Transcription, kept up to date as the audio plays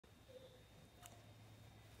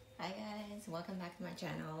Hi guys, welcome back to my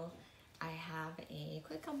channel. I have a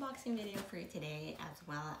quick unboxing video for you today, as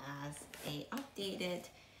well as a updated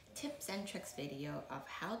tips and tricks video of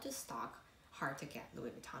how to stock hard to get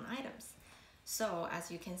Louis Vuitton items. So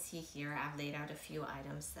as you can see here, I've laid out a few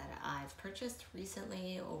items that I've purchased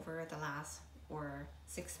recently over the last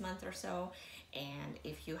 6 months or so, and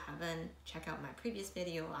if you haven't checked out my previous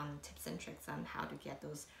video on tips and tricks on how to get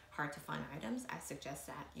those hard to find items, I suggest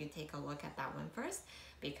that you take a look at that one first,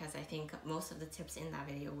 because I think most of the tips in that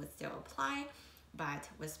video would still apply, but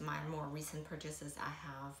with my more recent purchases I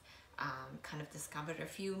have kind of discovered a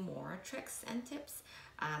few more tricks and tips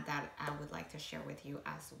that I would like to share with you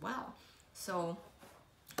as well. So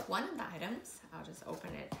one of the items, I'll just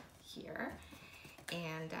open it here,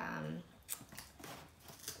 and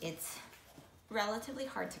it's relatively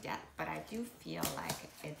hard to get, but I do feel like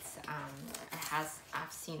it's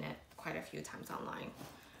I've seen it quite a few times online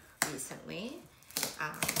recently.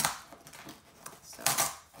 So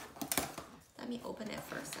let me open it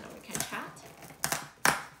first and then we can chat.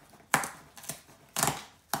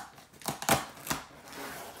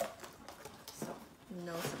 So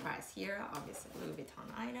no surprise here, obviously Louis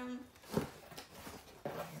Vuitton item.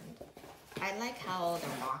 I like how the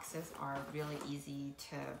boxes are really easy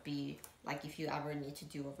to be, like if you ever need to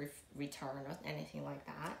do a return or anything like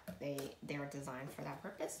that, they are designed for that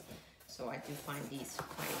purpose. So I do find these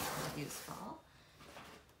quite useful.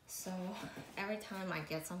 So every time I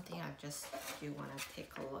get something, I just do want to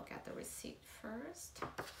take a look at the receipt first.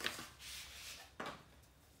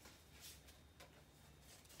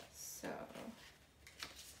 So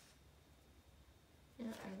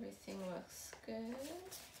yeah, everything looks good.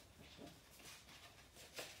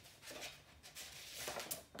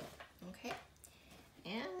 Okay,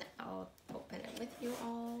 and I'll open it with you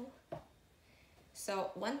all. So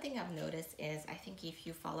one thing I've noticed is, I think if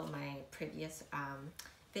you follow my previous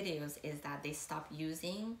videos, is that they stopped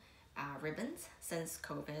using ribbons since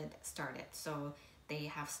COVID started. So they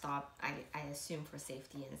have stopped, I assume for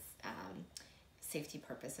safety and safety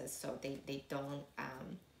purposes. So they don't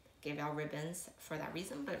give out ribbons for that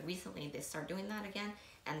reason, but recently they start doing that again.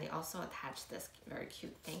 And they also attach this very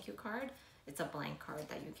cute thank you card. It's a blank card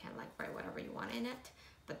that you can like write whatever you want in it,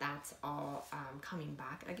 but that's all coming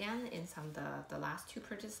back again in some of the last two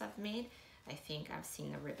purchases I've made. I think I've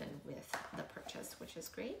seen a ribbon with the purchase, which is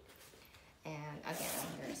great. And again,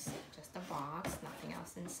 here's just a box, nothing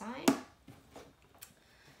else inside.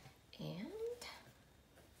 And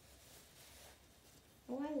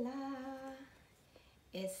voila!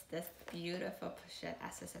 It's this beautiful Pochette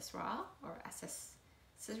accessoire or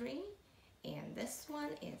accessory. And this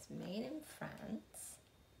one is made in France.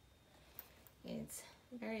 It's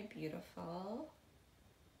very beautiful.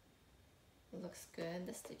 It looks good.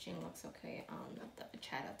 The stitching looks okay on the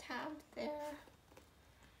Pochette tab there.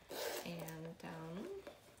 And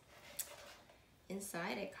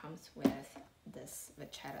inside it comes with this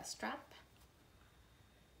Pochette strap,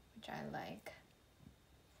 which I like,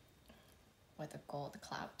 with the gold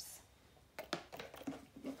clasps.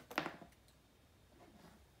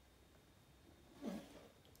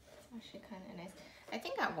 Actually kind of nice. I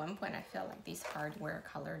think at one point I felt like these hardware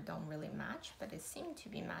colors don't really match, but it seemed to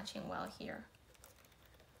be matching well here.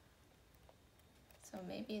 So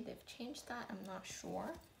maybe they've changed that, I'm not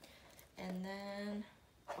sure. And then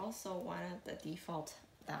also one of the default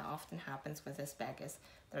that often happens with this bag is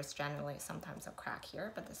there's generally sometimes a crack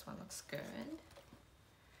here, but this one looks good.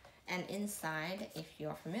 And inside, if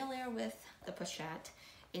you're familiar with the Pochette,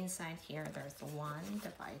 inside here there's one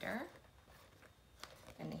divider.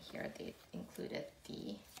 And here they included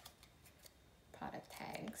the product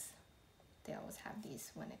tags. They always have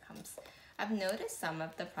these when it comes. I've noticed some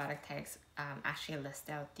of the product tags actually list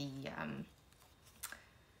out the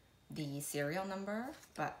serial number,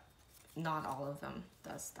 but not all of them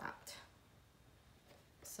does that.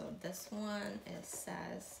 So this one, it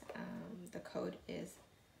says the code is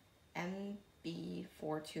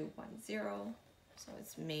MB4210. So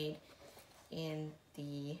it's made in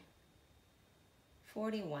the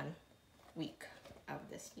 41 week of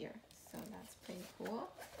this year, so that's pretty cool.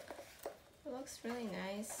 It looks really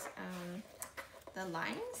nice. The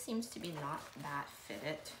lining seems to be not that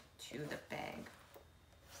fitted to the bag,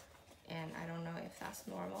 and I don't know if that's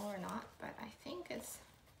normal or not, but I think it's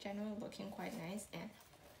generally looking quite nice, and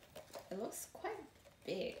it looks quite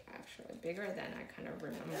big, actually bigger than I kind of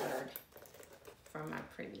remembered from my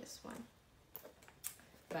previous one.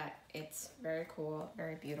 But it's very cool,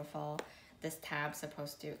 very beautiful. This tab's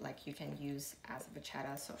supposed to, like, you can use as a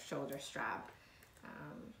Pochette, so shoulder strap,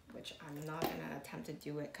 which I'm not gonna attempt to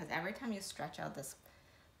do it, because every time you stretch out this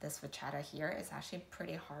Pochette here, it's actually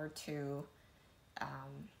pretty hard to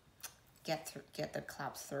get the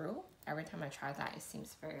claps through. Every time I try that, it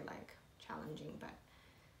seems very like challenging, but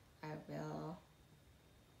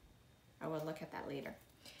I will look at that later.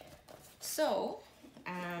 So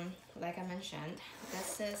like I mentioned,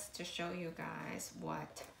 this is to show you guys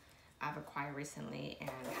what I've acquired recently and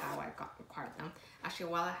how I acquired them. Actually,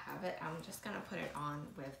 while I have it, I'm just gonna put it on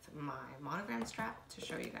with my monogram strap to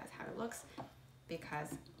show you guys how it looks, because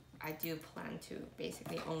I do plan to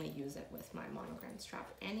basically only use it with my monogram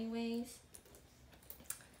strap anyways.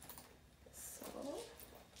 So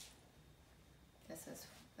this is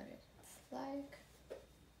what it's like.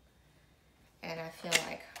 And I feel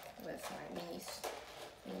like with my mini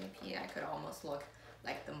P, I could almost look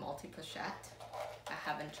like the multi pochette. I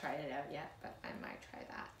haven't tried it out yet, but I might try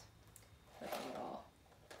that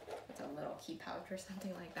with a little key pouch or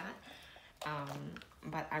something like that.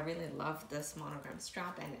 But I really love this monogram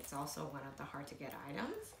strap, and it's also one of the hard to get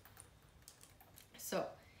items. So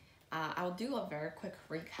I'll do a very quick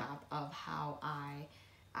recap of how I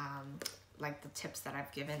like the tips that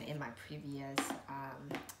I've given in my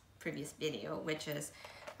previous video, which is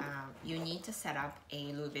you need to set up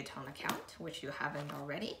a Louis Vuitton account, which you haven't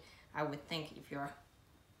already. I would think if you're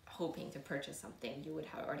hoping to purchase something, you would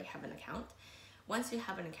already have an account. Once you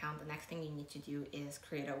have an account, the next thing you need to do is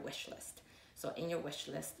create a wish list. So in your wish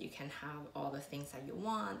list, you can have all the things that you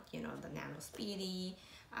want, you know, the Nano Speedy,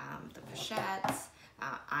 the Pochettes.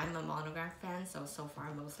 I'm a monogram fan, so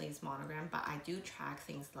far mostly it's monogram, but I do track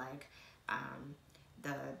things like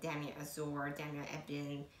the Damier Azur, Damier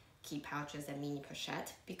Ebin key pouches and mini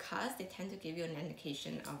pochette, because they tend to give you an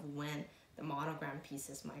indication of when the monogram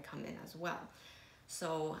pieces might come in as well.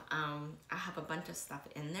 So I have a bunch of stuff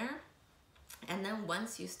in there. And then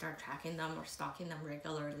once you start tracking them or stocking them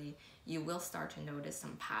regularly, you will start to notice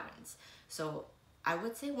some patterns. So I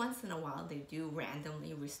would say once in a while they do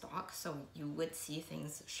randomly restock, so you would see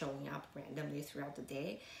things showing up randomly throughout the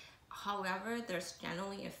day. However, there's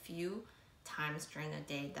generally a few times during the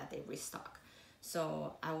day that they restock.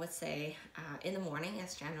 So I would say in the morning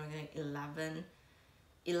it's generally 11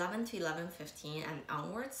 to 11:15 and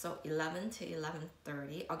onwards, so 11 to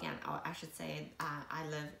 11:30. Again, I should say I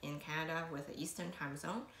live in Canada with the Eastern time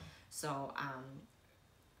zone, so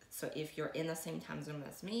if you're in the same time zone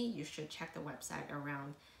as me, you should check the website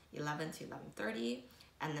around 11 to 11:30,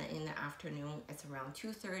 and then in the afternoon it's around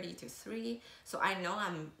 2:30 to 3. So I know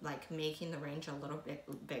I'm like making the range a little bit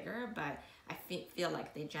bigger, but I feel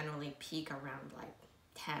like they generally peak around like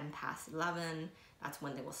 10 past 11. That's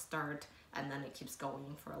when they will start, and then it keeps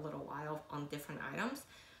going for a little while on different items.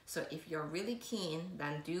 So if you're really keen,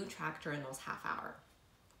 then do track during those half hour.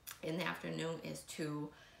 In the afternoon is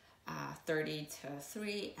 2:30 to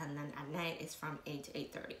 3, and then at night it's from 8 to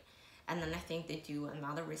 8:30. And then I think they do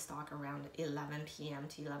another restock around 11 p.m.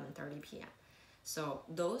 to 11:30 p.m. So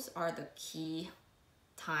those are the key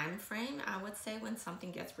time frame, I would say, when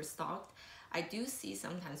something gets restocked. I do see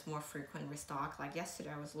sometimes more frequent restock. Like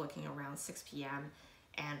yesterday I was looking around 6 p.m.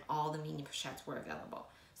 and all the mini pochettes were available.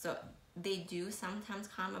 So they do sometimes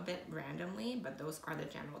come a bit randomly, but those are the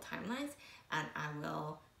general timelines, and I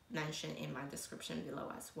will mention in my description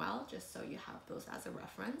below as well, just so you have those as a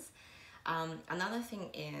reference. Another thing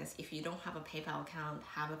is, if you don't have a PayPal account,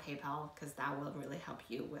 have a PayPal, because that will really help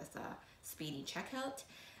you with a speedy checkout.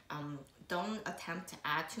 Don't attempt to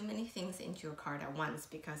add too many things into your cart at once,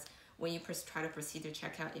 because when you try to proceed to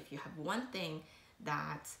checkout, if you have one thing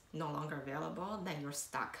that's no longer available, then you're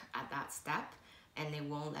stuck at that step, and they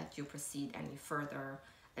won't let you proceed any further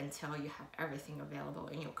until you have everything available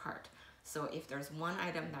in your cart. So if there's one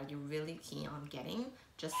item that you're really keen on getting,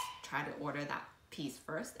 just try to order that piece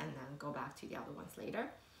first and then go back to the other ones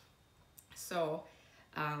later. So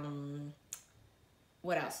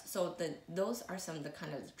what else? So those are some of the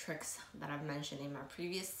kind of tricks that I've mentioned in my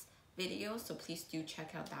previous video, so please do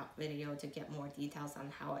check out that video to get more details on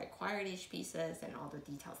how I acquired each pieces and all the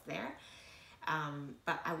details there.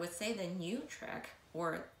 But I would say the new trick,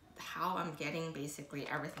 or how I'm getting basically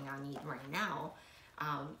everything I need right now,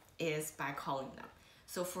 is by calling them.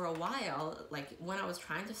 So for a while, like when I was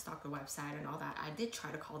trying to stock the website and all that, I did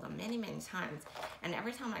try to call them many times, and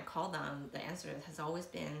every time I call them, the answer has always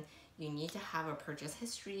been, you need to have a purchase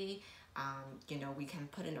history. You know, we can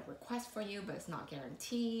put in a request for you, but it's not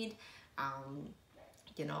guaranteed.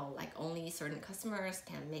 You know, like only certain customers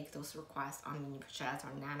can make those requests on mini pochettes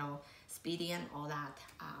or Nano Speedy and all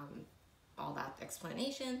that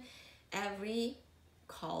explanation. Every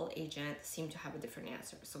call agent seems to have a different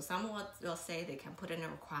answer. So some will say they can put in a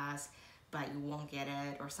request, but you won't get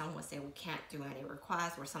it, or some will say we can't do any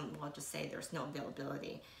requests, or some will just say there's no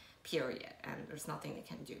availability, period, and there's nothing they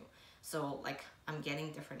can do. So like I'm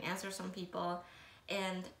getting different answers from people,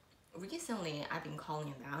 and recently I've been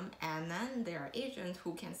calling them, and then there are agents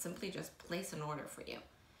who can simply just place an order for you,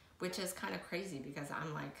 which is kind of crazy because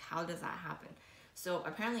I'm like, how does that happen? So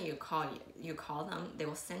apparently you call them, they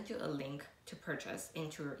will send you a link to purchase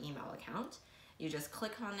into your email account. You just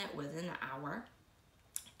click on it within an hour,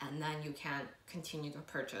 and then you can continue to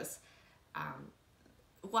purchase.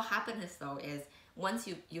 What happens is once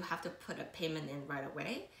you have to put a payment in right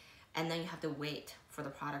away, and then you have to wait for the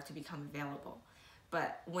product to become available.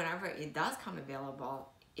 But whenever it does come available,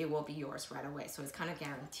 it will be yours right away. So it's kind of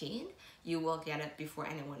guaranteed. You will get it before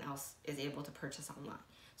anyone else is able to purchase online.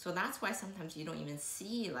 So that's why sometimes you don't even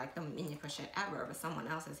see like the mini pochette ever, but someone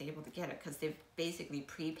else is able to get it because they've basically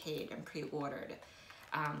prepaid and pre-ordered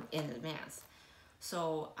in advance.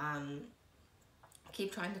 So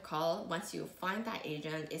keep trying to call. Once you find that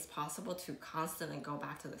agent, it's possible to constantly go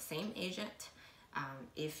back to the same agent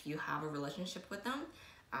if you have a relationship with them.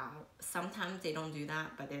 Sometimes they don't do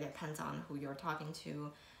that, but it depends on who you're talking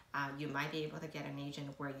to. You might be able to get an agent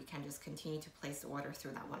where you can just continue to place the order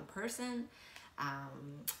through that one person.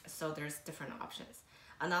 So there's different options.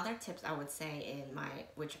 Another tips I would say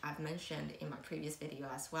which I've mentioned in my previous video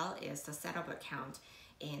as well, is to set up an account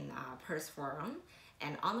in Purse Forum.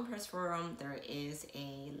 And on the Purse Forum, there is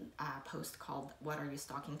a post called "What Are You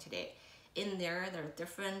Stalking Today?" In there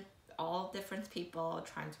are all different people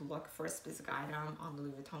trying to look for a specific item on the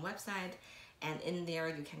Louis Vuitton website. And in there,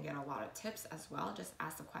 you can get a lot of tips as well. Just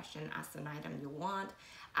ask the question, ask an item you want,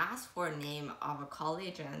 ask for a name of a call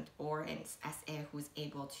agent or an SA who's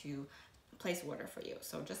able to place order for you.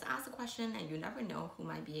 So just ask the question, and you never know who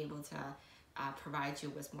might be able to provide you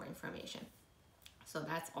with more information. So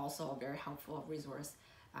that's also a very helpful resource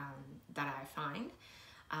that I find.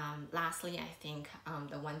 Lastly, I think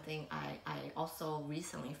the one thing I also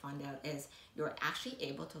recently found out is you're actually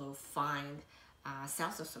able to find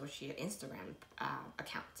sales associate Instagram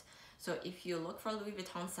account. So if you look for Louis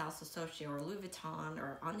Vuitton sales associate or Louis Vuitton,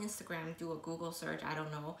 or on Instagram, do a Google search, I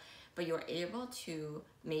don't know, but you're able to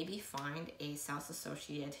maybe find a sales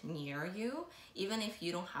associate near you, even if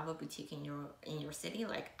you don't have a boutique in your city.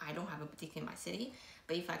 Like I don't have a boutique in my city,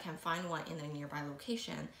 but if I can find one in a nearby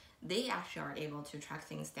location, they actually are able to track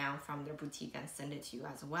things down from their boutique and send it to you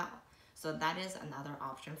as well. So that is another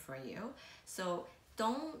option for you. So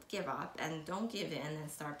don't give up and don't give in and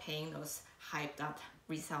start paying those hyped up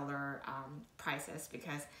reseller prices,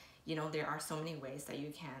 because there are so many ways that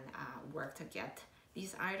you can work to get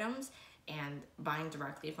these items, and buying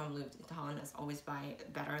directly from Louis Vuitton is always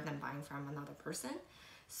better than buying from another person.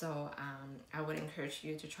 So I would encourage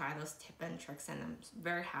you to try those tips and tricks, and I'm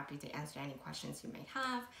very happy to answer any questions you may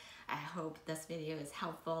have. I hope this video is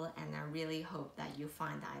helpful, and I really hope that you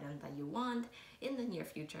find the item that you want in the near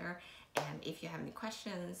future. And if you have any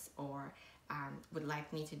questions or would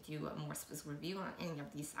like me to do a more specific review on any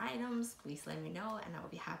of these items, please let me know, and I will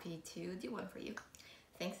be happy to do one for you.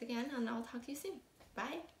 Thanks again, and I'll talk to you soon.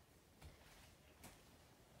 Bye.